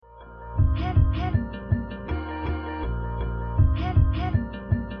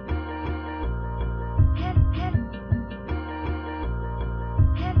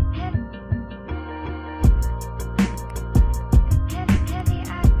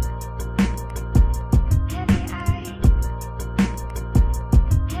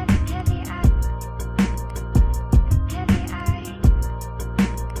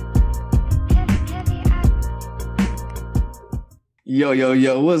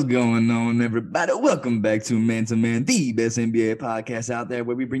Yo, what's going on, everybody? Welcome back to Man, the best NBA podcast out there,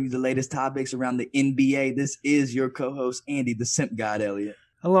 where we bring you the latest topics around the NBA. This is your co-host, Andy, the Simp God Elliott.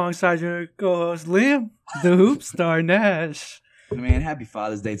 Alongside your co-host, Liam, the Hoop Star Nash. Man, happy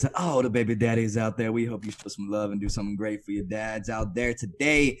Father's Day to all the baby daddies out there. We hope you show some love and do something great for your dads out there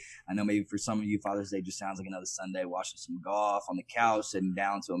today. I know maybe for some of you, Father's Day just sounds like another Sunday, watching some golf on the couch, sitting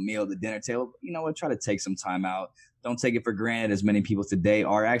down to a meal at the dinner table. But you know what? Try to take some time out. Don't take it for granted, as many people today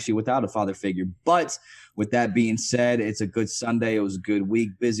are actually without a father figure. But with that being said, it's a good Sunday. It was a good week,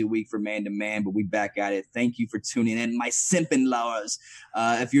 busy week for Man to Man, but we back at it. Thank you for tuning in, my simpin' laws.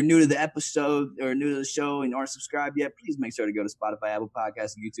 If you're new to the episode or new to the show and aren't subscribed yet, please make sure to go to Spotify, Apple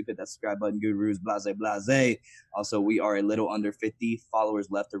Podcasts, and YouTube. Hit that subscribe button. Gurus, blase. Also, we are a little under 50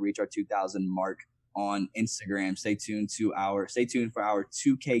 followers left to reach our 2,000 mark on Instagram. Stay tuned for our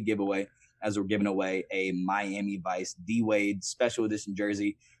 2K giveaway, as we're giving away a Miami Vice D-Wade special edition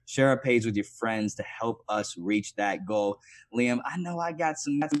jersey. Share our page with your friends to help us reach that goal. Liam, I know I got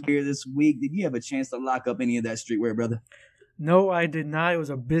some here this week. Did you have a chance to lock up any of that streetwear, brother? No, I did not. It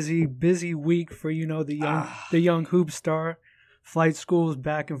was a busy week for, the young hoop star. Flight school's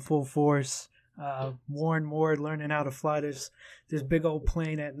back in full force. More and more learning how to fly this big old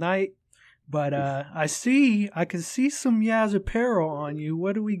plane at night. But I can see some Yaz apparel on you.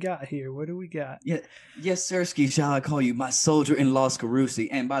 What do we got here? Yeah, yes, Sirski, shall I call you my soldier in Los Carusi?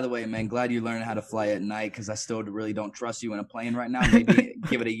 And by the way, man, glad you learned how to fly at night, because I still really don't trust you in a plane right now. Maybe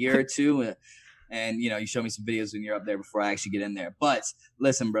give it a year or two. And, you show me some videos when you're up there before I actually get in there. But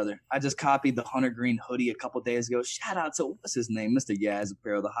listen, brother, I just copied the Hunter Green hoodie a couple days ago. Shout out to, what's his name? Mr. Yaz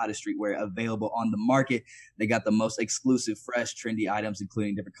Apparel, the hottest streetwear available on the market. They got the most exclusive, fresh, trendy items,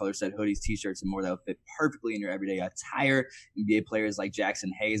 including different color set hoodies, t-shirts, and more that will fit perfectly in your everyday attire. NBA players like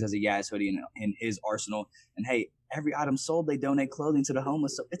Jackson Hayes has a Yaz hoodie in his arsenal. And hey, every item sold, they donate clothing to the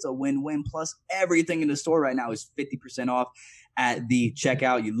homeless. So it's a win-win. Plus, everything in the store right now is 50% off at the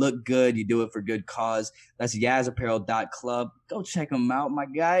checkout. You look good. You do it for good cause. That's yazapparel.club. Go check them out, my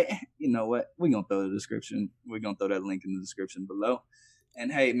guy. You know what? We're going to throw the description. We're going to throw that link in the description below.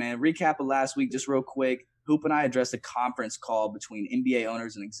 And hey, man, recap of last week, just real quick. Hoop and I addressed a conference call between NBA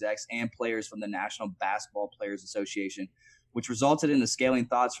owners and execs and players from the National Basketball Players Association, which resulted in the scaling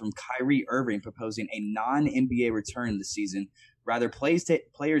thoughts from Kyrie Irving proposing a non-NBA return this season. Rather, players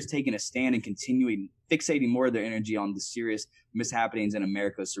taking a stand and fixating more of their energy on the serious mishappenings in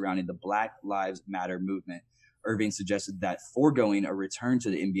America surrounding the Black Lives Matter movement. Irving suggested that foregoing a return to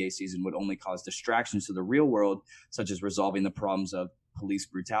the NBA season would only cause distractions to the real world, such as resolving the problems of police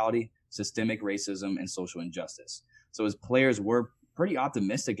brutality, systemic racism, and social injustice. So as players were pretty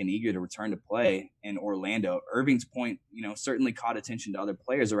optimistic and eager to return to play in Orlando, Irving's point, certainly caught attention to other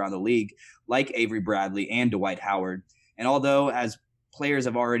players around the league, like Avery Bradley and Dwight Howard. And although as players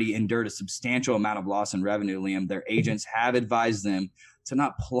have already endured a substantial amount of loss in revenue, Liam, their agents have advised them to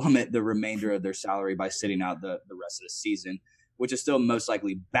not plummet the remainder of their salary by sitting out the rest of the season, which is still most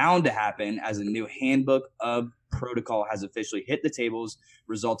likely bound to happen as a new handbook of protocol has officially hit the tables,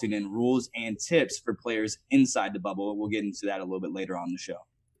 resulting in rules and tips for players inside the bubble. We'll get into that a little bit later on the show.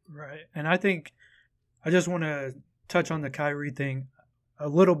 Right. And I think I just want to touch on the Kyrie thing a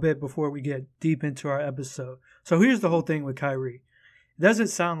little bit before we get deep into our episode. So here's the whole thing with Kyrie. It doesn't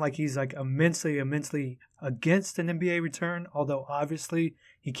sound like he's like immensely against an NBA return, although obviously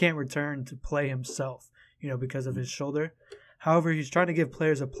he can't return to play himself, because of his shoulder. However, he's trying to give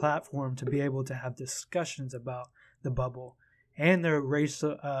players a platform to be able to have discussions about the bubble and the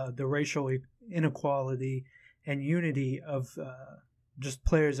racial inequality and unity of just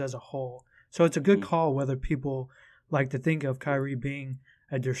players as a whole. So it's a good call whether people like to think of Kyrie being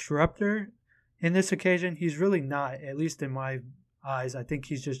a disruptor. In this occasion, he's really not, at least in my eyes. I think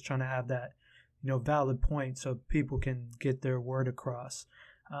he's just trying to have that, valid point so people can get their word across.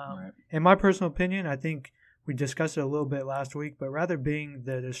 Right. In my personal opinion, I think we discussed it a little bit last week, but rather being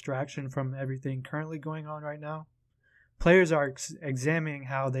the distraction from everything currently going on right now, players are examining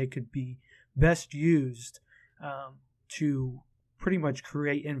how they could be best used to pretty much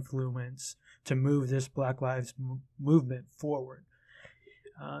create influence to move this Black Lives movement forward.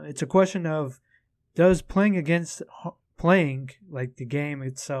 It's a question of, does playing like the game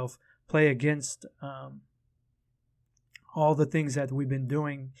itself play against all the things that we've been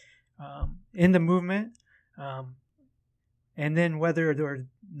doing in the movement, and then whether or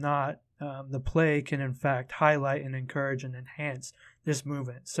not the play can in fact highlight and encourage and enhance this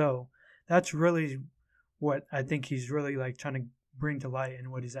movement. So that's really what I think he's really like trying to bring to light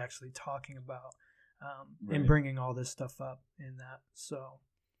and what he's actually talking about in bringing all this stuff up in that. So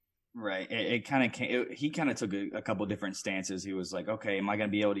Right. It kind of came. He kind of took a couple different stances. He was like, "Okay, am I going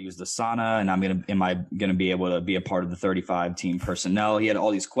to be able to use the sauna? And am I going to be able to be a part of the 35 team personnel?" He had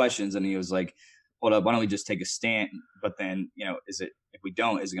all these questions, and he was like, "Hold up, why don't we just take a stand?" But then, if we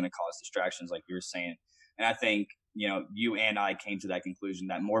don't, is it going to cause distractions, like you were saying? And I think you and I came to that conclusion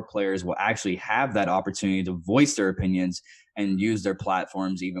that more players will actually have that opportunity to voice their opinions and use their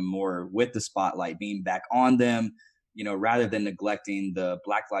platforms even more with the spotlight being back on them, rather than neglecting the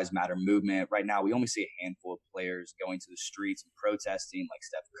Black Lives Matter movement. Right now, we only see a handful of players going to the streets and protesting, like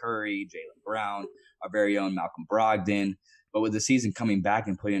Steph Curry, Jaylen Brown, our very own Malcolm Brogdon. But with the season coming back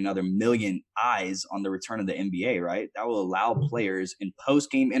and putting another million eyes on the return of the NBA, right, that will allow players in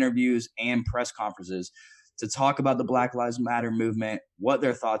post-game interviews and press conferences to talk about the Black Lives Matter movement, what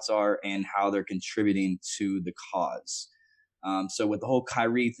their thoughts are, and how they're contributing to the cause. So with the whole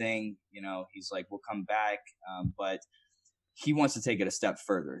Kyrie thing, he's like, we'll come back, but he wants to take it a step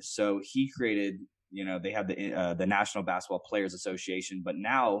further. So he created, they have the National Basketball Players Association, but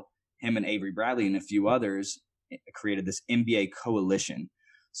now him and Avery Bradley and a few others created this NBA coalition.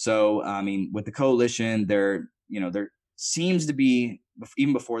 So, I mean, with the coalition, there seems to be,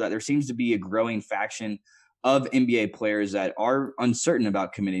 even before that, there seems to be a growing faction of NBA players that are uncertain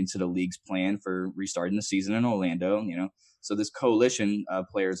about committing to the league's plan for restarting the season in Orlando. So this coalition of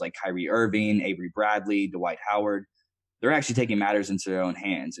players like Kyrie Irving, Avery Bradley, Dwight Howard, they're actually taking matters into their own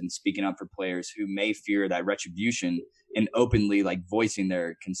hands and speaking up for players who may fear that retribution and openly like voicing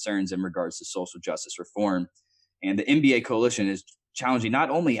their concerns in regards to social justice reform. And the NBA coalition is challenging not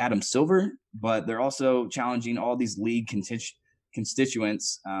only Adam Silver, but they're also challenging all these league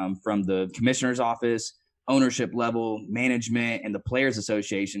constituents from the commissioner's office, ownership level, management, and the Players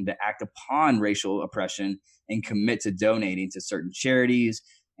Association to act upon racial oppression and commit to donating to certain charities,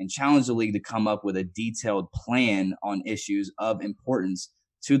 and challenge the league to come up with a detailed plan on issues of importance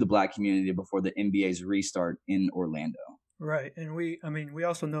to the Black community before the NBA's restart in Orlando. Right. And we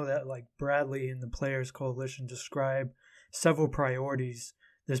also know that like Bradley and the Players Coalition described several priorities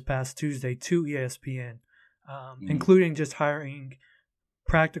this past Tuesday to ESPN, including just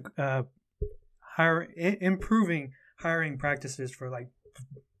improving hiring practices for like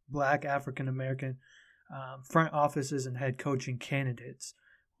Black African American front offices and head coaching candidates.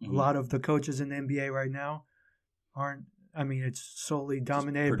 Mm-hmm. A lot of the coaches in the NBA right now it's solely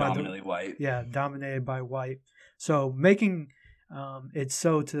dominated predominantly white. Yeah, dominated by white. So making it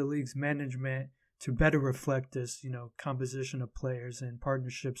so to the league's management to better reflect this, composition of players and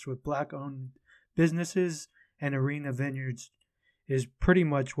partnerships with Black-owned businesses and arena vineyards is pretty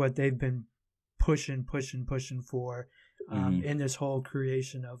much what they've been pushing for in this whole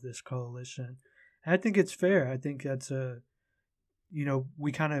creation of this coalition. And I think it's fair. I think that's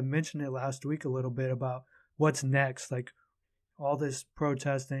we kind of mentioned it last week a little bit about what's next, like all this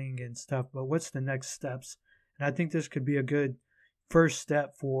protesting and stuff, but what's the next steps? And I think this could be a good first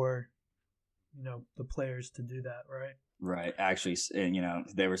step for, the players to do that, right? Right. Actually,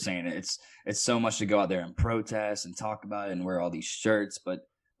 they were saying it's so much to go out there and protest and talk about it and wear all these shirts, but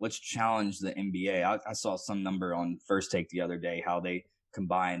let's challenge the NBA. I saw some number on First Take the other day, how they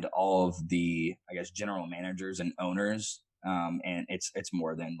combined all of the, I guess, general managers and owners. And it's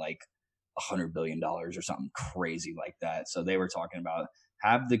more than like $100 billion or something crazy like that. So they were talking about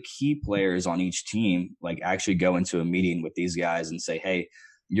have the key players on each team like actually go into a meeting with these guys and say, hey,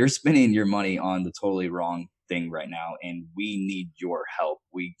 you're spending your money on the totally wrong thing right now, and we need your help.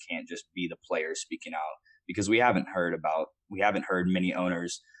 We can't just be the players speaking out, because we haven't heard many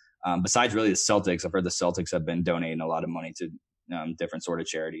owners besides really the Celtics. I've heard the Celtics have been donating a lot of money to different sort of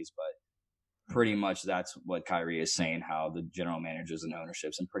charities, but pretty much that's what Kyrie is saying, how the general managers and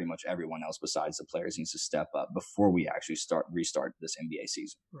ownerships and pretty much everyone else besides the players needs to step up before we actually restart this NBA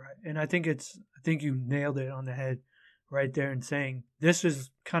season. Right. And I think you nailed it on the head right there in saying this is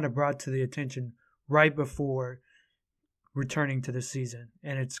kind of brought to the attention right before returning to the season.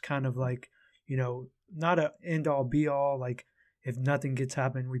 And it's kind of like, not an end all be all, like if nothing gets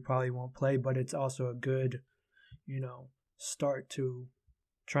happened, we probably won't play, but it's also a good, start to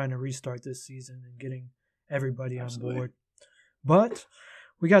trying to restart this season and getting everybody Absolutely. On board. But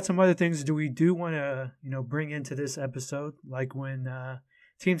we got some other things we do want to, bring into this episode, like when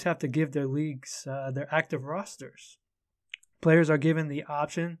teams have to give their leagues their active rosters. Players are given the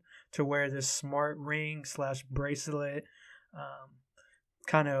option to wear this smart ring / bracelet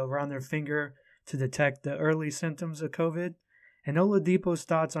kind of around their finger to detect the early symptoms of COVID. And Oladipo's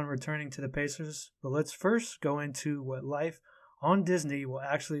thoughts on returning to the Pacers. But let's first go into what life on Disney will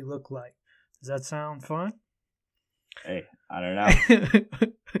actually look like. Does that sound fun? Hey, I don't know.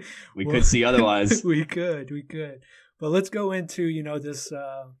 We could see otherwise. We could. But let's go into, this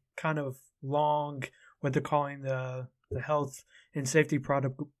kind of long, what they're calling the health and safety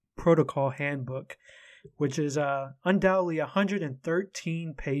protocol handbook, which is undoubtedly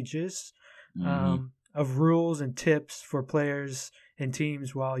 113 pages of rules and tips for players and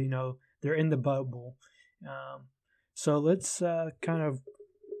teams while, they're in the bubble. So let's kind of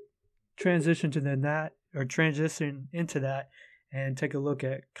transition into that and take a look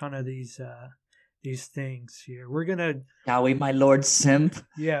at kind of these things here. We're gonna, shall we, my Lord Simp?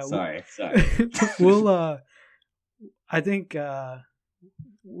 Yeah. Sorry. We'll I think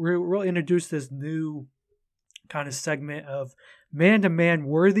we'll introduce this new kind of segment of man-to-man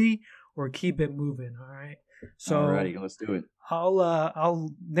worthy or keep it moving. All right. So alrighty, let's do it. I'll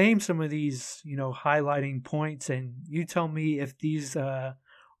name some of these, highlighting points, and you tell me if these are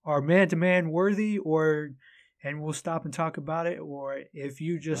man-to-man worthy, and we'll stop and talk about it, or if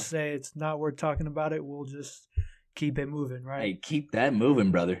you just say it's not worth talking about it, we'll just keep it moving, right? Hey, keep that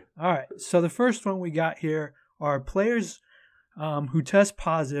moving, brother. All right. So the first one we got here are players who test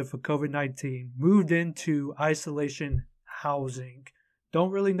positive for COVID-19 moved into isolation housing.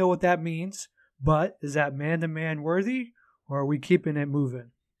 Don't really know what that means, but is that man-to-man worthy, or are we keeping it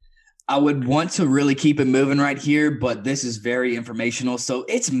moving? I would want to really keep it moving right here, but this is very informational. So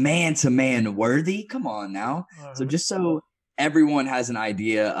it's man-to-man worthy. Come on now. So just so everyone has an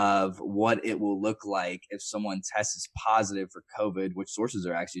idea of what it will look like if someone tests positive for COVID, which sources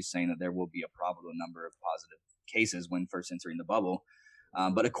are actually saying that there will be a probable number of positive cases when first entering the bubble.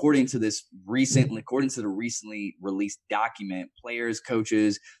 But according to the recently released document, players,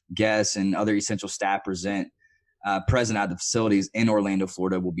 coaches, guests, and other essential staff present at the facilities in Orlando,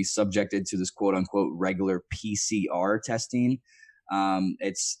 Florida, will be subjected to this quote unquote regular PCR testing.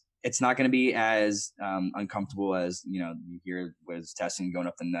 It's not going to be as uncomfortable as, you hear with testing going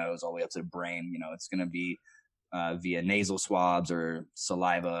up the nose all the way up to the brain. It's going to be via nasal swabs or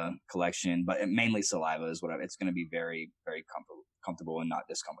saliva collection, but mainly saliva is it's going to be very, very comfortable and not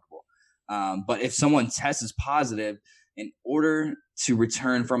discomfortable. But if someone tests positive, in order to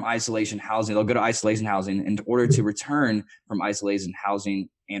return from isolation housing, they'll go to isolation housing. In order to return from isolation housing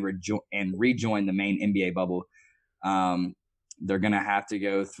and rejoin the main NBA bubble, they're going to have to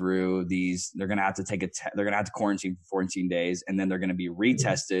go through these. They're going to have to they're going to have to quarantine for 14 days, and then they're going to be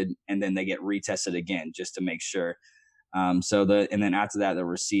retested, and then they get retested again just to make sure. And then after that, they'll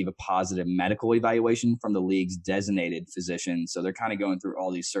receive a positive medical evaluation from the league's designated physician. So they're kind of going through all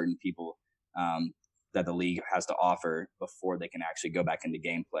these certain people that the league has to offer before they can actually go back into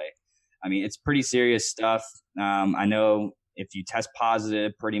gameplay. I mean, it's pretty serious stuff. I know if you test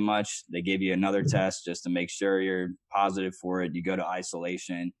positive, pretty much they give you another test just to make sure you're positive for it. You go to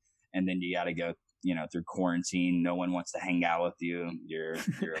isolation, and then you got to go, through quarantine. No one wants to hang out with you. You're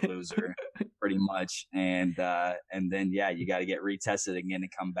a loser, pretty much. And then you got to get retested again to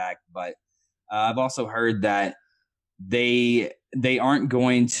come back. But I've also heard that they aren't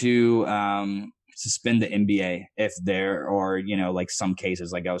going to suspend the NBA if there are, like some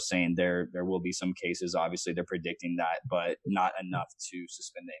cases, like I was saying, there will be some cases. Obviously, they're predicting that, but not enough to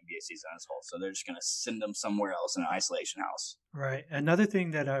suspend the NBA season as a whole. So they're just going to send them somewhere else in an isolation house. Right. Another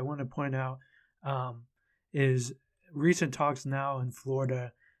thing that I want to point out is recent talks now in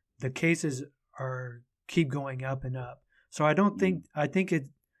Florida. The cases keep going up and up. So I think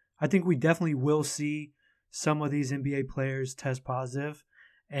we definitely will see some of these NBA players test positive.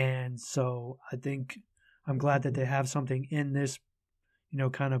 And so I think I'm glad that they have something in this,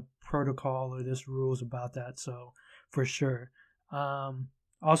 kind of protocol or this rules about that. So for sure.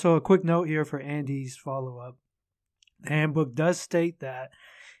 Also, a quick note here for Andy's follow-up. The handbook does state that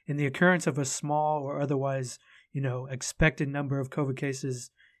in the occurrence of a small or otherwise, expected number of COVID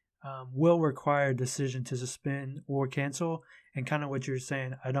cases, will require a decision to suspend or cancel. And kind of what you're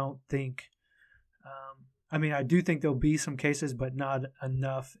saying, I don't think... I do think there'll be some cases, but not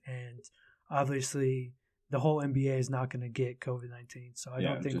enough. And obviously, the whole NBA is not going to get COVID-19. So I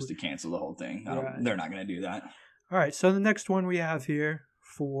don't think just to cancel the whole thing. Right. They're not going to do that. All right. So the next one we have here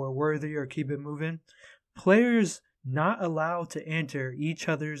for worthy or keep it moving: players not allowed to enter each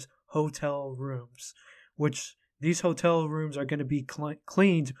other's hotel rooms, which these hotel rooms are going to be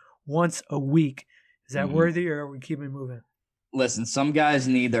cleaned once a week. Is that worthy, or are we keeping it moving? Listen, some guys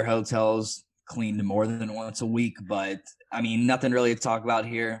need their hotels cleaned more than once a week, but nothing really to talk about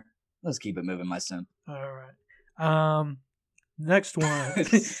here. Let's keep it moving, my simp. All right. Next one.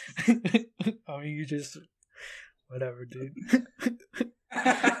 You just whatever, dude.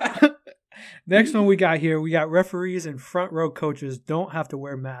 Next one we got here, we got referees and front row coaches don't have to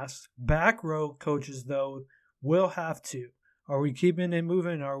wear masks. Back row coaches, though, will have to. Are we keeping it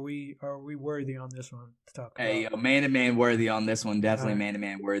moving? Are we worthy on this one to talk Hey, about? man-to-man worthy on this one. Definitely All right.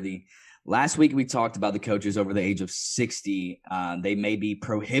 man-to-man worthy. Last week, we talked about the coaches over the age of 60. They may be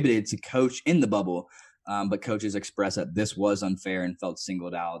prohibited to coach in the bubble, but coaches expressed that this was unfair and felt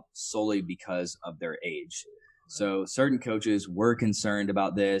singled out solely because of their age. So certain coaches were concerned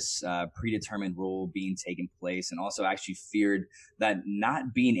about this predetermined rule being taken place, and also actually feared that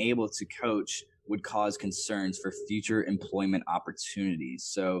not being able to coach would cause concerns for future employment opportunities.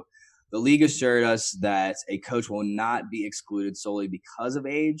 So the league assured us that a coach will not be excluded solely because of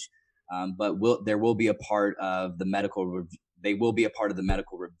age, but there will be a part of the medical review. They will be a part of the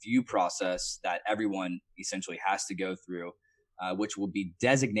medical review process that everyone essentially has to go through, which will be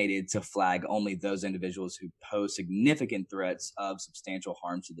designated to flag only those individuals who pose significant threats of substantial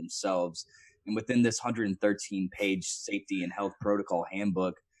harm to themselves. And within this 113-page safety and health protocol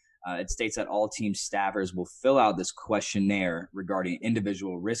handbook, it states that all team staffers will fill out this questionnaire regarding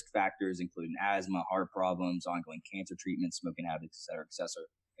individual risk factors, including asthma, heart problems, ongoing cancer treatment, smoking habits, et cetera, et cetera,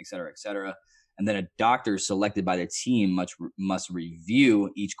 et cetera, et cetera. And then a doctor selected by the team must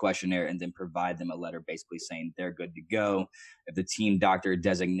review each questionnaire and then provide them a letter basically saying they're good to go. If the team doctor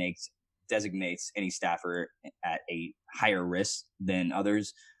designates any staffer at a higher risk than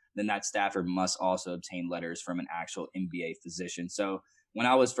others, then that staffer must also obtain letters from an actual NBA physician. So when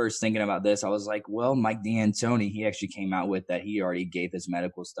I was first thinking about this, I was like, well, Mike D'Antoni, he actually came out with that he already gave his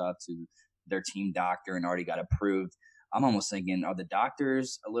medical stuff to their team doctor and already got approved. I'm almost thinking, are the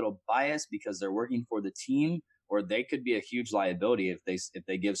doctors a little biased because they're working for the team, or they could be a huge liability if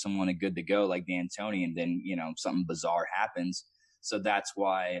they give someone a good to go like D'Antoni and then, something bizarre happens. So that's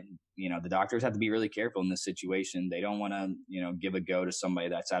why, the doctors have to be really careful in this situation. They don't want to, give a go to somebody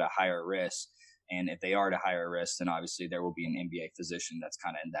that's at a higher risk. And if they are at a higher risk, then obviously there will be an NBA physician that's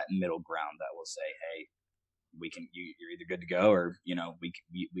kind of in that middle ground that will say, hey, you're either good to go, or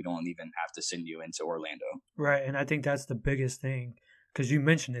we don't even have to send you into Orlando. Right, and I think that's the biggest thing, because you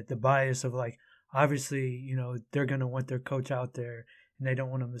mentioned it, the bias of, like, obviously, they're going to want their coach out there and they don't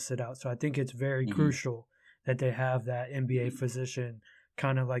want him to sit out. So I think it's very crucial that they have that NBA physician,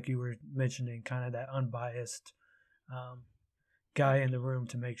 kind of like you were mentioning, kind of that unbiased guy in the room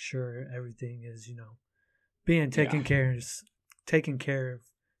to make sure everything is, being taken care of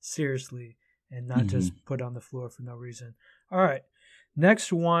seriously and not just put on the floor for no reason. All right.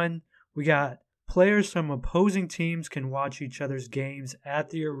 Next one, we got players from opposing teams can watch each other's games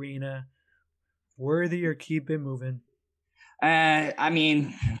at the arena. Worthy or keep it moving? I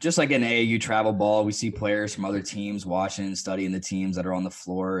mean, just like in AAU travel ball, we see players from other teams watching and studying the teams that are on the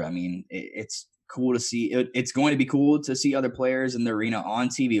floor. I mean, it's cool to see. It's going to be cool to see other players in the arena on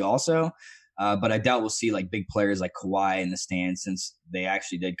TV also. But I doubt we'll see like big players like Kawhi in the stands, since they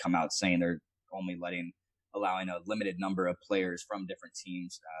actually did come out saying they're only allowing a limited number of players from different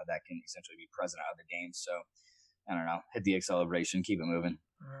teams that can essentially be present at other games. So I don't know, hit the acceleration, keep it moving.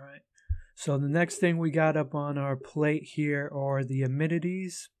 All right. So the next thing we got up on our plate here are the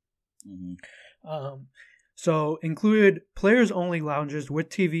amenities. So included players only lounges with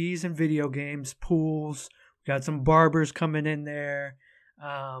TVs and video games, pools. We got some barbers coming in there.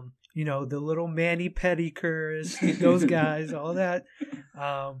 The little mani pedicures, those guys, all that.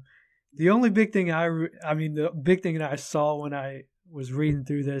 The only big thing the big thing that I saw when I was reading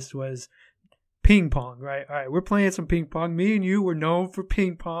through this was ping pong, right? All right, we're playing some ping pong. Me and you were known for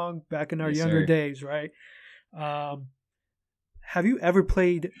ping pong back in our younger days, right? Have you ever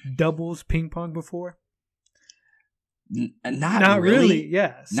played doubles ping pong before? Not really.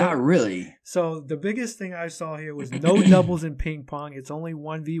 Yeah. Not really. So the biggest thing I saw here was no doubles in ping pong. It's only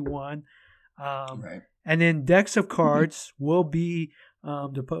 1v1. Right. And then decks of cards will be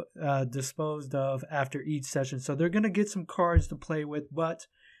disposed of after each session. So they're going to get some cards to play with, but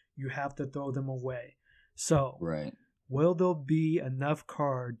you have to throw them away. So will there be enough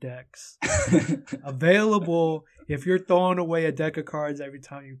card decks available if you're throwing away a deck of cards every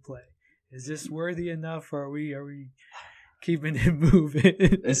time you play? Is this worthy enough, or are we keeping it moving?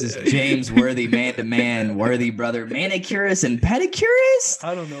 This is James Worthy, man-to-man, Worthy brother, manicurist and pedicurist?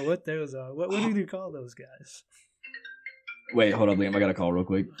 I don't know what those are. What do you call those guys? Wait, hold up, Liam. I got a call real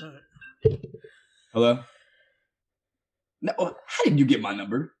quick. Hello? No, how did you get my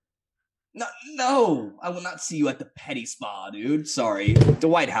number? No, I will not see you at the petty spa, dude. Sorry.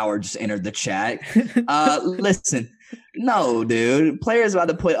 Dwight Howard just entered the chat. Listen, no, dude. Players about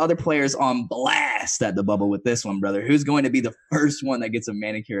to put other players on blast at the bubble with this one, brother. Who's going to be the first one that gets a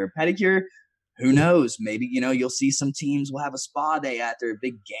manicure or pedicure? Who knows? Maybe, you'll see some teams will have a spa day after a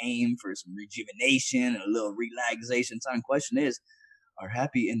big game for some rejuvenation and a little relaxation time. Question is, Are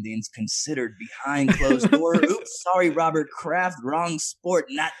happy endings considered behind closed door? Oops, sorry, Robert Kraft. Wrong sport.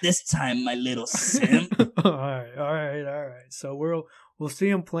 Not this time, my little simp. All right. So we'll see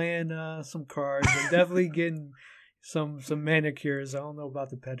him playing some cards and definitely getting some manicures. I don't know about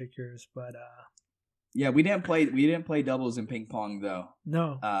the pedicures, but yeah, we didn't play doubles in ping pong though.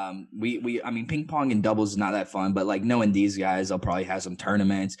 No. I mean, ping pong and doubles is not that fun, but like knowing these guys, they'll probably have some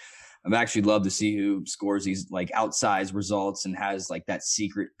tournaments. I've actually loved to see who scores these like outsized results and has like that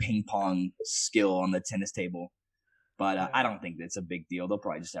secret ping pong skill on the tennis table. But I don't think that's a big deal. They'll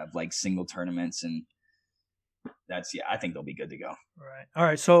probably just have like single tournaments, and I think they'll be good to go. All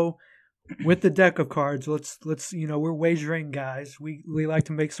right. So with the deck of cards, let's we're wagering, guys. We like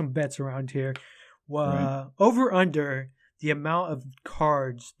to make some bets around here. Over under the amount of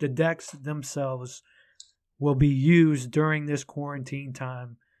cards the decks themselves will be used during this quarantine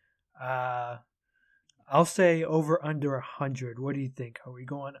time. I'll say over under 100. What do you think? Are we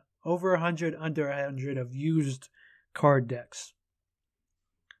going over 100, under 100 of used card decks?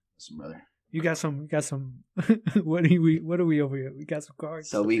 Listen, brother. You got some. What are we over here? We got some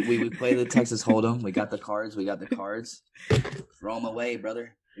cards. So we play the Texas Hold'em. We got the cards. Throw them away,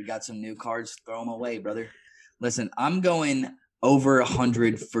 brother. We got some new cards. Throw them away, brother. Listen, I'm going over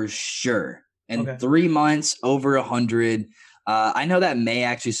 100 for sure. In 3 months, over 100. I know that may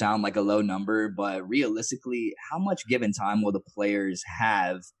actually sound like a low number, but realistically, how much given time will the players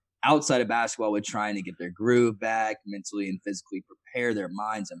have outside of basketball with trying to get their groove back, mentally and physically prepare their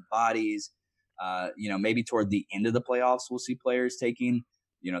minds and bodies? Maybe toward the end of the playoffs, we'll see players taking,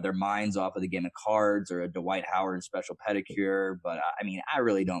 their minds off of the game of cards or a Dwight Howard special pedicure. But I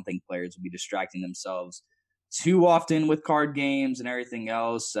really don't think players will be distracting themselves too often with card games and everything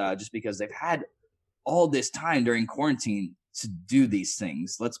else, just because they've had all this time during quarantine to do these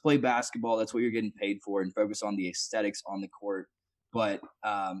things. Let's play basketball. That's what you're getting paid for, and focus on the aesthetics on the court. But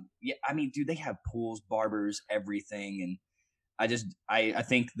they have pools, barbers, everything. And I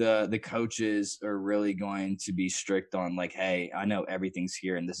think the coaches are really going to be strict on like, hey, I know everything's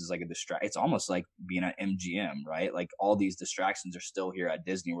here and this is like a distract. It's almost like being at MGM, right? Like all these distractions are still here at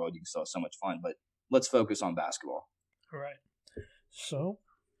Disney World. You can still have so much fun, but let's focus on basketball. All right. So,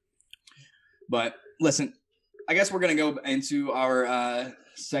 but listen, I guess we're gonna go into our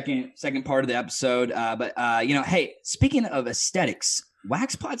second part of the episode. Hey, speaking of aesthetics,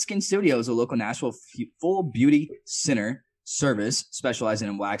 Wax Pot Skin Studio is a local Nashville full beauty center service specializing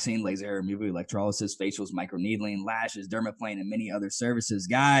in waxing, laser hair removal, electrolysis, facials, microneedling, lashes, dermaplane, and many other services.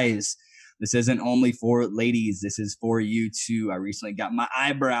 Guys, this isn't only for ladies. This is for you too. I recently got my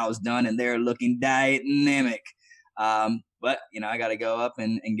eyebrows done and they're looking dynamic. But I got to go up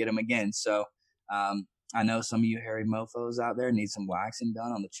and get them again. So I know some of you hairy mofos out there need some waxing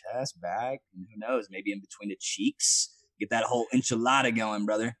done on the chest, back, and who knows, maybe in between the cheeks. Get that whole enchilada going,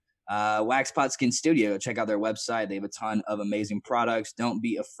 brother. Wax Pot Skin Studio. Check out their website. They have a ton of amazing products. Don't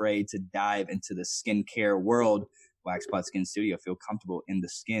be afraid to dive into the skincare world. Wax Pot Skin Studio. Feel comfortable in the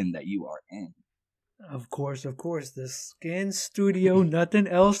skin that you are in. Of course. The Skin Studio. Nothing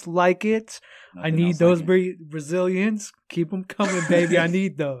else like it. I need those Brazilians. Keep them coming, baby. I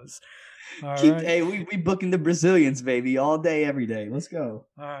need those. Hey, we booking the Brazilians, baby, all day, every day. Let's go.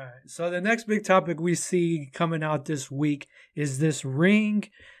 All right. So the next big topic we see coming out this week is this ring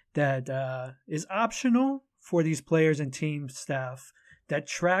that is optional for these players and team staff that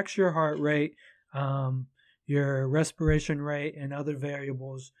tracks your heart rate, your respiration rate, and other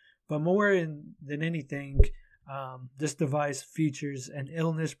variables. But more than anything, this device features an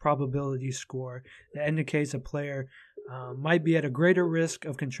illness probability score that indicates a player might be at a greater risk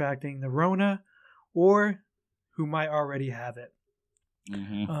of contracting the Rona or who might already have it.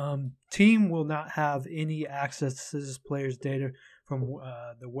 Mm-hmm. Team will not have any access to this player's data from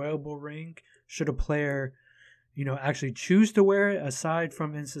the wearable ring should a player, actually choose to wear it, aside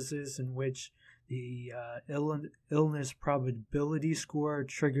from instances in which the illness probability score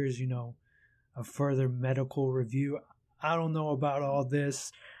triggers, a further medical review. I don't know about all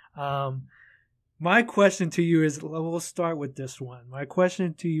this. My question to you is, we'll start with this one. My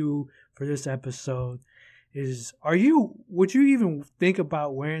question to you for this episode is, would you even think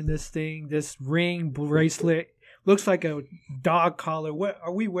about wearing this ring, bracelet? Looks like a dog collar. What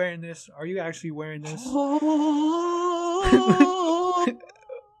are we wearing this? Are you actually wearing this?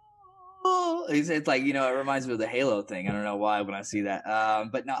 It's like, it reminds me of the Halo thing. I don't know why when I see that.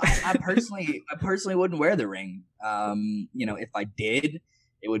 But no, I personally wouldn't wear the ring. If I did,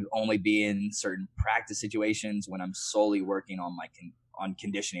 it would only be in certain practice situations when I'm solely working on on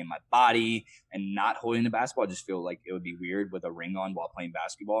conditioning my body and not holding the basketball. I just feel like it would be weird with a ring on while playing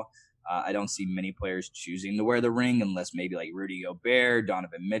basketball. I don't see many players choosing to wear the ring unless maybe like Rudy Gobert,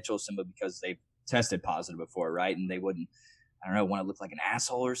 Donovan Mitchell, simply because they've tested positive before, right? And they wouldn't, I don't know, want to look like an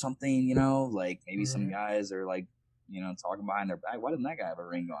asshole or something, like maybe some guys are like, talking behind their back. Why doesn't that guy have a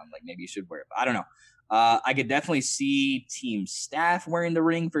ring on? Like maybe you should wear it. But I don't know. I could definitely see team staff wearing the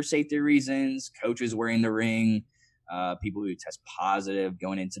ring for safety reasons, coaches wearing the ring, people who test positive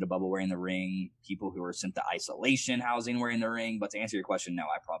going into the bubble wearing the ring, people who are sent to isolation housing wearing the ring. But to answer your question, no,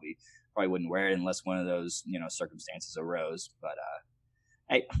 I probably wouldn't wear it unless one of those, circumstances arose. But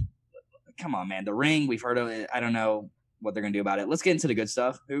hey, come on, man. The ring, we've heard of it. I don't know what they're going to do about it. Let's get into the good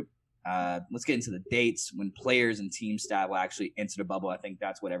stuff, Hoop. Let's get into the dates when players and team staff will actually enter the bubble. I think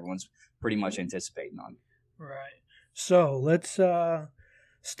that's what everyone's pretty much anticipating on. Right. So let's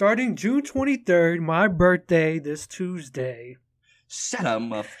starting June 23rd, my birthday this Tuesday. Shut up,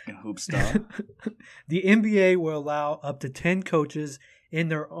 motherfucking hoop star. The NBA will allow up to 10 coaches in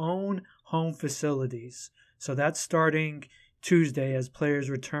their own home facilities. So that's starting Tuesday as players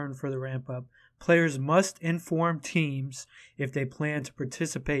return for the ramp up. Players must inform teams if they plan to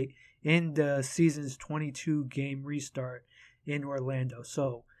participate in the season's 22 game restart in Orlando.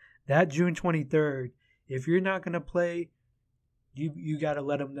 So that June 23rd, if you're not going to play, you got to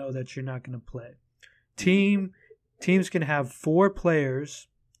let them know that you're not going to play. Teams can have 4 players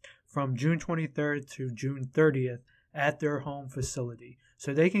from June 23rd to June 30th at their home facility.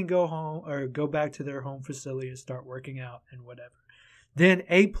 So they can go home or go back to their home facility and start working out and whatever. Then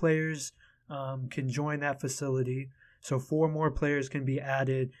 8 players can join that facility. So 4 more players can be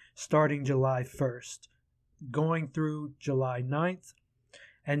added starting July 1st, going through July 9th.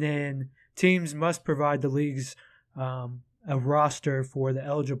 And then teams must provide the league's a roster for the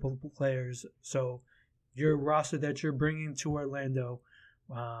eligible players. So your roster that you're bringing to Orlando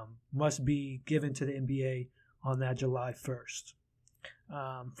must be given to the NBA on that July 1st.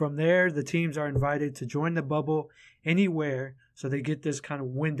 From there, the teams are invited to join the bubble anywhere. So they get this kind of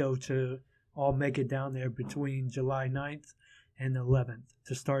window to all make it down there between July 9th and 11th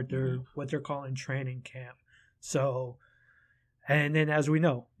to start their what they're calling training camp. So, and then as we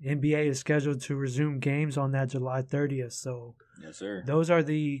know, NBA is scheduled to resume games on that July 30th. So yes, sir. Those are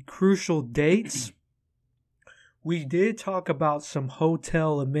the crucial dates. We did talk about some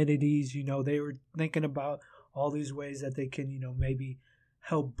hotel amenities. They were thinking about all these ways that they can, maybe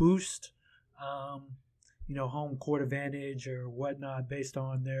help boost, home court advantage or whatnot based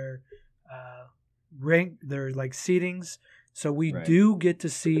on their rank, their like seatings. So we do get to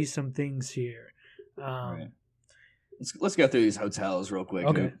see some things here. Let's go through these hotels real quick.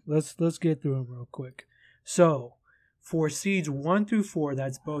 Okay, let's get through them real quick. So for seeds 1 through 4,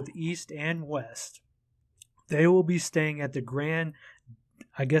 that's both East and West, they will be staying at the Grand,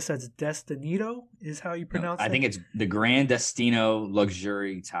 I guess that's Destinito is how you pronounce it? I think it's the Grand Destino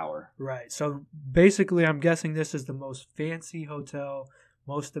Luxury Tower. Right. So basically, I'm guessing this is the most fancy hotel,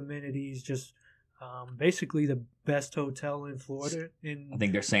 most amenities, just basically the best hotel in Florida. I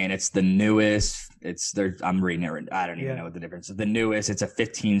think they're saying it's the newest. I'm reading it. I don't even know what the difference is. The newest. It's a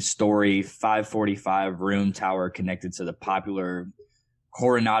 15-story, 545-room tower connected to the popular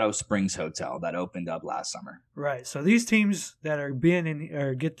Coronado Springs Hotel that opened up last summer. Right. So these teams that are being in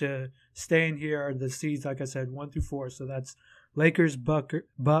or get to stay in here are the seeds, like I said, 1 through 4. So that's Lakers,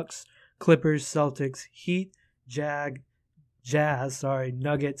 Bucks, Clippers, Celtics, Heat, Jazz,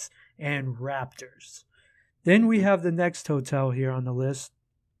 Nuggets, and Raptors. Then we have the next hotel here on the list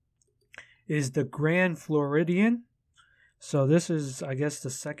is the Grand Floridian. So this is, I guess, the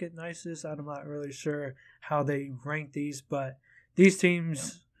second nicest. I'm not really sure how they rank these, but these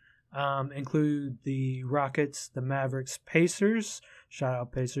teams include the Rockets, the Mavericks, Pacers, shout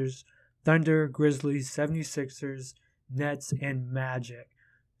out Pacers, Thunder, Grizzlies, 76ers, Nets, and Magic.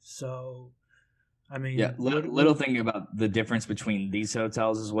 So, I mean... Yeah, little thing about the difference between these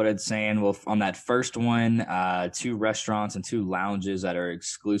hotels is what it's saying. Well, on that first one, 2 restaurants and 2 lounges that are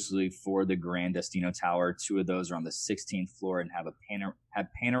exclusively for the Grand Destino Tower. 2 of those are on the 16th floor and have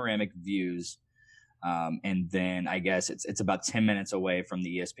panoramic views. And then I guess it's about 10 minutes away from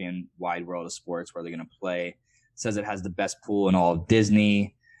the ESPN Wide World of Sports where they're going to play. It says it has the best pool in all of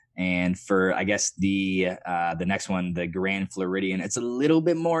Disney. And for, I guess, the next one, the Grand Floridian, it's a little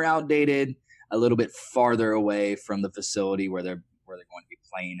bit more outdated, a little bit farther away from the facility where they're going to be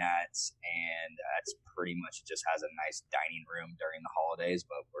playing at. And it's pretty much just has a nice dining room during the holidays,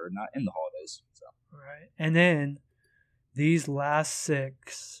 but we're not in the holidays. So. Right. And then these last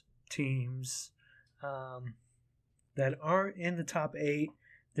 6 teams that aren't in the top 8,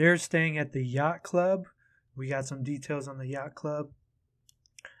 they're staying at the Yacht Club. We got some details on the Yacht Club.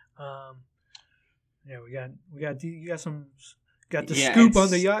 You got some Got the Yeah, scoop on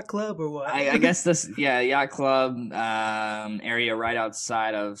the yacht club or what? I guess this, yeah, yacht club area right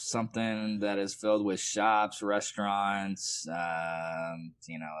outside of something that is filled with shops, restaurants.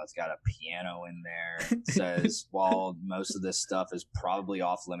 It's got a piano in there. It says while most of this stuff is probably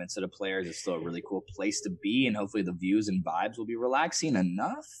off limits to the players, it's still a really cool place to be, and hopefully the views and vibes will be relaxing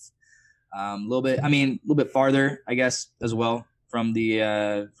enough. A little bit farther, I guess, as well from the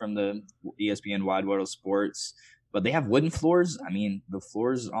ESPN Wide World of Sports. But they have wooden floors. I mean, the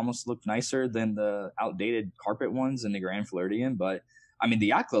floors almost look nicer than the outdated carpet ones in the Grand Floridian. But, I mean, the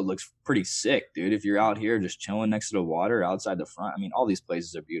yacht club looks pretty sick, dude. If you're out here just chilling next to the water outside the front, I mean, all these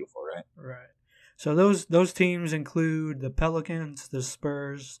places are beautiful, right? Right. So those teams include the Pelicans, the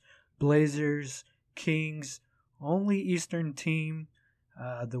Spurs, Blazers, Kings, only Eastern team,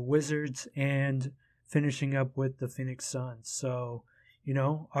 the Wizards, and finishing up with the Phoenix Suns. So,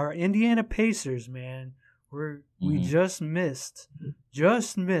 our Indiana Pacers, man, we just missed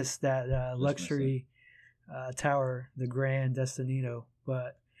that luxury tower, the Grand Destino.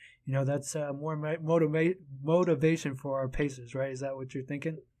 But that's more motivation for our Pacers, right? Is that what you're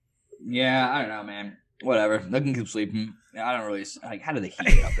thinking? Yeah, I don't know, man. Whatever. They can keep sleeping. I don't really like. How do they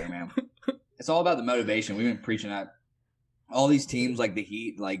heat it up there, man? It's all about the motivation. We've been preaching that. All these teams, like the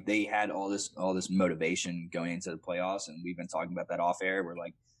Heat, like they had all this motivation going into the playoffs, and we've been talking about that off air. We're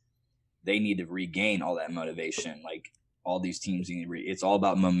like, they need to regain all that motivation. Like all these teams need it's all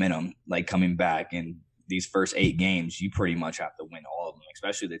about momentum, like coming back. And these first 8 games, you pretty much have to win all of them,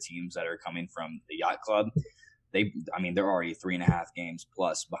 especially the teams that are coming from the yacht club. They're already 3.5 games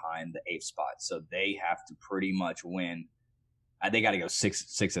plus behind the 8th spot. So they have to pretty much win. They got to go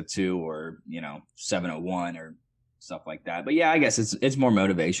 6-2 or, 7-1 or stuff like that. But yeah, I guess it's more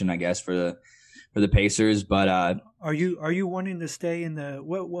motivation, I guess, for the Pacers. But are you wanting to stay in the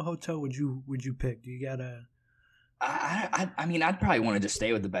what hotel would you pick? Do you got a? I'd probably want to just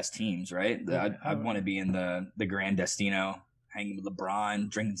stay with the best teams, right? I'd want to be in the Grand Destino, hanging with LeBron,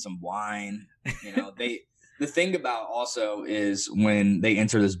 drinking some wine. The thing about also is when they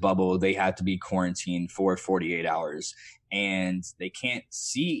enter this bubble, they have to be quarantined for 48 hours, and they can't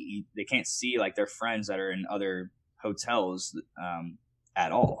see like their friends that are in other hotels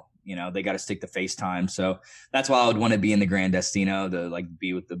at all. They got to stick to FaceTime. So that's why I would want to be in the Grand Destino to like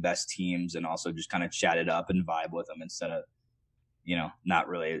be with the best teams and also just kind of chat it up and vibe with them instead of, not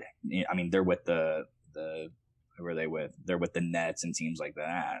really. I mean, they're with the who are they with? They're with the Nets and teams like that.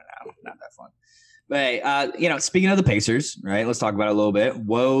 I don't know, not that fun. But hey, speaking of the Pacers, right? Let's talk about it a little bit.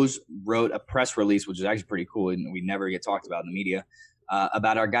 Woj wrote a press release, which is actually pretty cool, and we never get talked about in the media.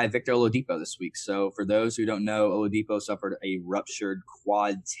 About our guy Victor Oladipo this week. So for those who don't know, Oladipo suffered a ruptured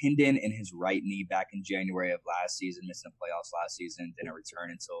quad tendon in his right knee back in January of last season, missing the playoffs last season, didn't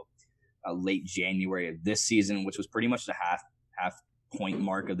return until late January of this season, which was pretty much the half point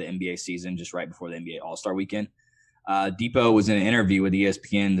mark of the NBA season, just right before the NBA All-Star weekend. Depot was in an interview with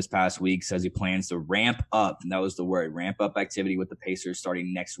ESPN this past week, says he plans to ramp up, and that was the word, ramp up activity with the Pacers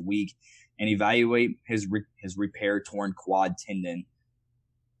starting next week and evaluate his repair torn quad tendon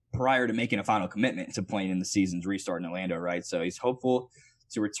prior to making a final commitment to playing in the season's restart in Orlando, right? So he's hopeful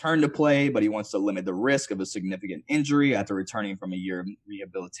to return to play, but he wants to limit the risk of a significant injury after returning from a year of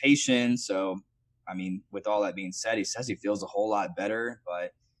rehabilitation. So, I mean, with all that being said, he says he feels a whole lot better,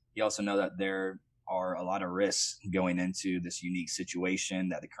 but he also knows that there are a lot of risks going into this unique situation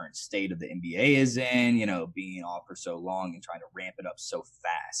that the current state of the NBA is in, being off for so long and trying to ramp it up so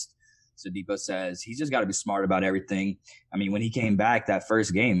fast. So Depot says he's just got to be smart about everything. I mean, when he came back that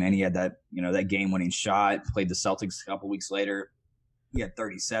first game, man, he had that game-winning shot, played the Celtics a couple weeks later. He had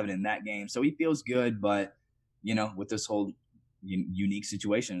 37 in that game. So he feels good, but, with this whole unique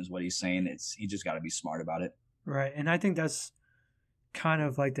situation is what he's saying. He just got to be smart about it. Right. And I think that's kind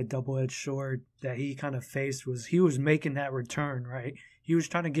of like the double-edged sword that he kind of faced was he was making that return, right? He was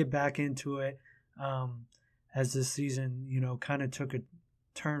trying to get back into it as this season, kind of took a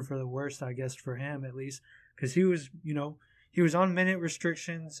turn for the worst, I guess, for him at least, because he was on minute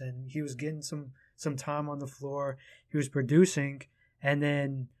restrictions and he was getting some time on the floor. He was producing, and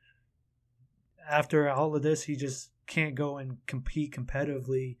then after all of this, he just can't go and compete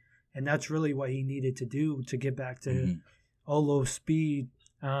competitively, and that's really what he needed to do to get back to Olo speed.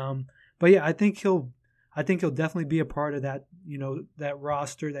 But yeah, I think he'll definitely be a part of that, that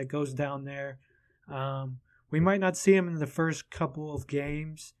roster that goes down there. We might not see him in the first couple of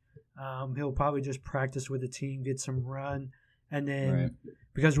games. He'll probably just practice with the team, get some run, and then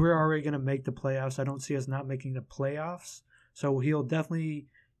because we're already going to make the playoffs, I don't see us not making the playoffs. So he'll definitely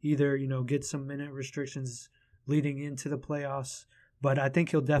either, get some minute restrictions leading into the playoffs, but I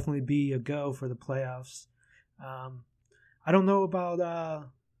think he'll definitely be a go for the playoffs. I don't know about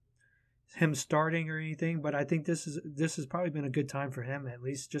him starting or anything, but I think this has probably been a good time for him, at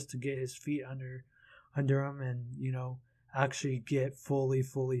least just to get his feet under him and actually get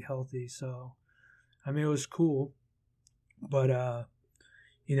fully healthy. So I mean, it was cool, but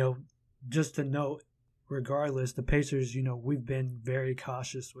just to note, regardless, the Pacers, we've been very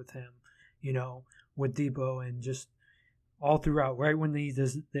cautious with him, with Depot, and just all throughout, right when the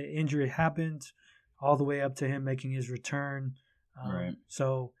injury happened, all the way up to him making his return. Right.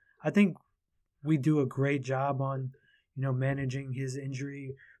 So I think we do a great job on, managing his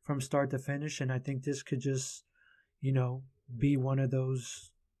injury from start to finish, and I think this could just, be one of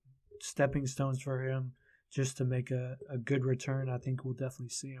those stepping stones for him just to make a good return. I think we'll definitely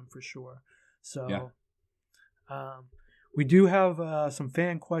see him for sure. So we do have some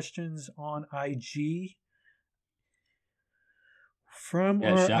fan questions on IG. From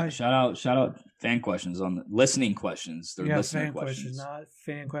shout out fan questions on the listening questions. They're listener fan questions, not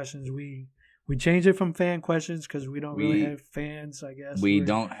fan questions. We changed it from fan questions because we don't really have fans, I guess.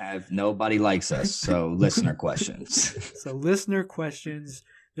 Nobody likes us, so listener questions. So listener questions.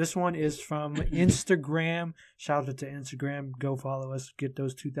 This one is from Instagram. Shout out to Instagram. Go follow us. Get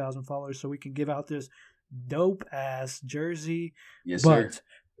those 2,000 followers so we can give out this dope ass jersey. Yes, sir.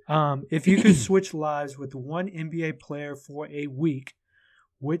 If you could switch lives with one NBA player for a week,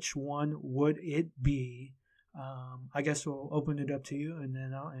 which one would it be? I guess we'll open it up to you and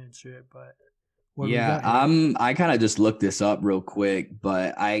then I'll answer it. But I kind of just looked this up real quick,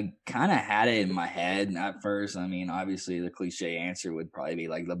 but I kind of had it in my head at first. I mean, obviously the cliche answer would probably be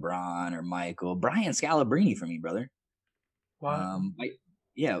like LeBron or Michael. Brian Scalabrine for me, brother. Wow.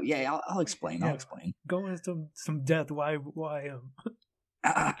 I'll explain. I'll explain. Go into some depth. Why him?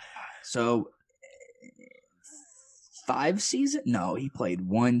 So 5 seasons? No, he played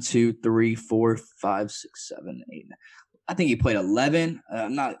 1, 2, 3, 4, 5, 6, 7, 8. I think he played 11.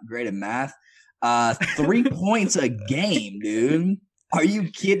 I'm not great at math. 3 points a game, dude. Are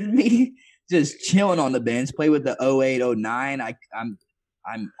you kidding me? Just chilling on the bench. Play with the 08, 09.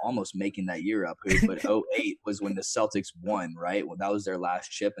 I'm almost making that year up, but 08 was when the Celtics won, right? Well, that was their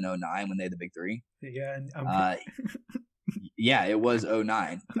last chip in 09 when they had the big 3. Yeah. Yeah, it was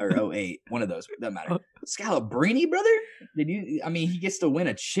 09 or 08. One of those. Doesn't matter. Scalabrine, brother? He gets to win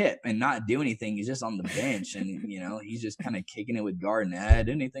a chip and not do anything. He's just on the bench and, he's just kind of kicking it with Garnett.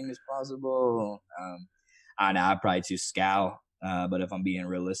 Anything is possible. I know, I'd probably choose Scal. But if I'm being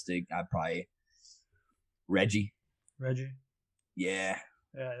realistic, I'd probably Reggie. Yeah.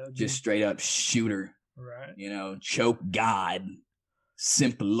 Just straight up shooter. Right. Choke God.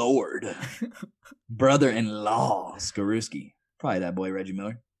 Simp Lord. Brother-in-law, Skaruski. Probably that boy, Reggie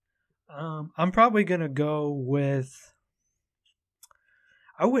Miller. I'm probably going to go with...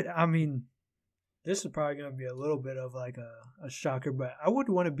 this is probably going to be a little bit of like a shocker, but I would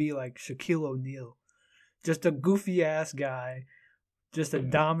want to be like Shaquille O'Neal. Just a goofy-ass guy. Just a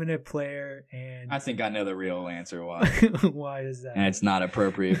dominant player. And I think I know the real answer why. Why is that? And it's not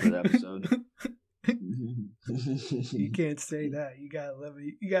appropriate for the episode. You can't say that. You gotta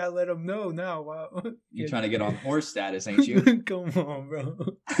let them know now. Wow. You're trying to get on horse status, ain't you? Come on, bro.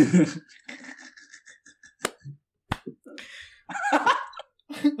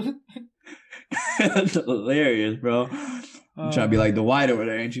 That's hilarious, bro. You're trying to be like the White over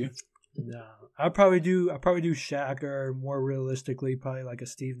there, ain't you? No, I probably do Shaq, or more realistically, probably like a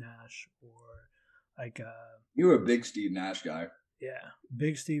Steve Nash, or like You were a big Steve Nash guy. Yeah,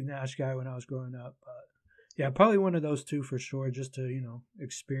 big Steve Nash guy when I was growing up. But yeah, probably one of those two for sure, just to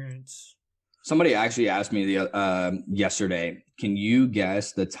experience. Somebody actually asked me yesterday, can you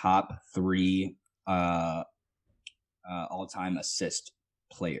guess the top 3 all-time assist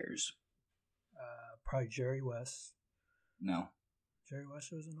players? Probably Jerry West. No. Jerry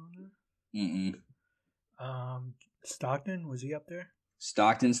West wasn't on there? Stockton, was he up there?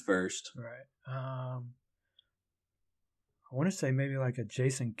 Stockton's first. Right. I want to say maybe like a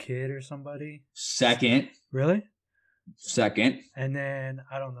Jason Kidd or somebody. Second. Really? Second. And then,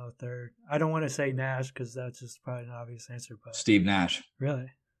 I don't know, third. I don't want to say Nash because that's just probably an obvious answer. But Steve Nash. Really?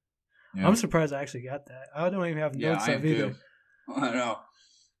 Yeah. I'm surprised I actually got that. I don't even have notes of either. Too. I know.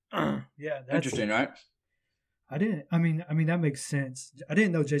 Yeah, that's interesting, right? I didn't. I mean that makes sense. I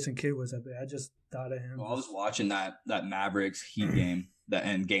didn't know Jason Kidd was up there. I just thought of him. Well, I was watching that Mavericks Heat game that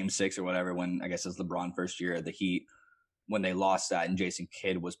in Game 6 or whatever, when I guess it's LeBron first year at the Heat, when they lost that and Jason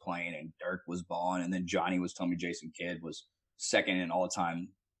Kidd was playing and Dirk was balling, and then Johnny was telling me Jason Kidd was second in all time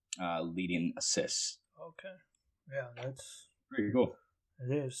leading assists. Okay, yeah, that's pretty cool.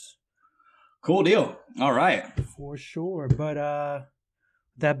 It is. Cool deal. All right, for sure. But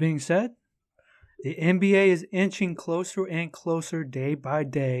that being said, The NBA is inching closer and closer day by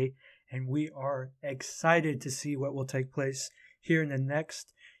day, and we are excited to see what will take place here in the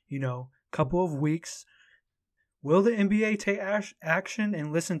next, couple of weeks. Will the NBA take action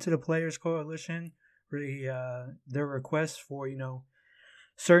and listen to the Players Coalition, their requests for,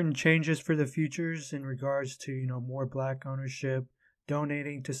 certain changes for the futures in regards to, more black ownership,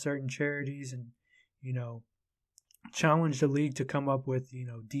 donating to certain charities, and, challenge the league to come up with,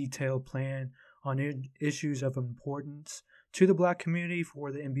 detailed plan on issues of importance to the black community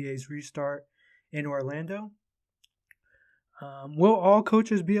for the NBA's restart in Orlando? Will all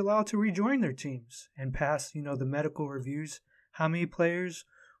coaches be allowed to rejoin their teams and pass, the medical reviews? How many players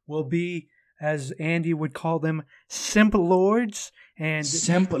will be, as Andy would call them, simp lords and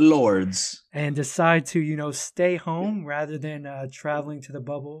decide to, stay home rather than traveling to the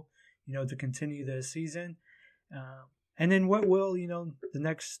bubble, to continue the season? And then what will, the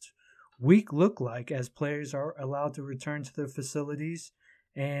next week look like as players are allowed to return to their facilities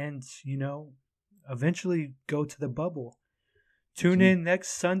and, eventually go to the bubble? Tune in next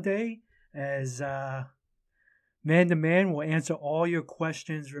Sunday as Man to Man will answer all your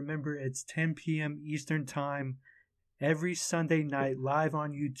questions. Remember, it's 10 p.m. Eastern Time every Sunday night live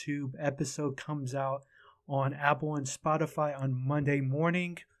on YouTube. Episode comes out on Apple and Spotify on Monday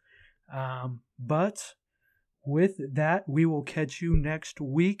morning. But with that, we will catch you next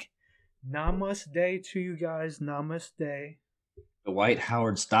week. Namaste to you guys. Namaste. Dwight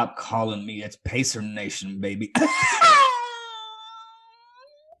Howard, stop calling me. It's Pacer Nation, baby.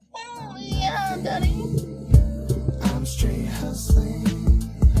 Yeah, Daddy. I'm straight hustling.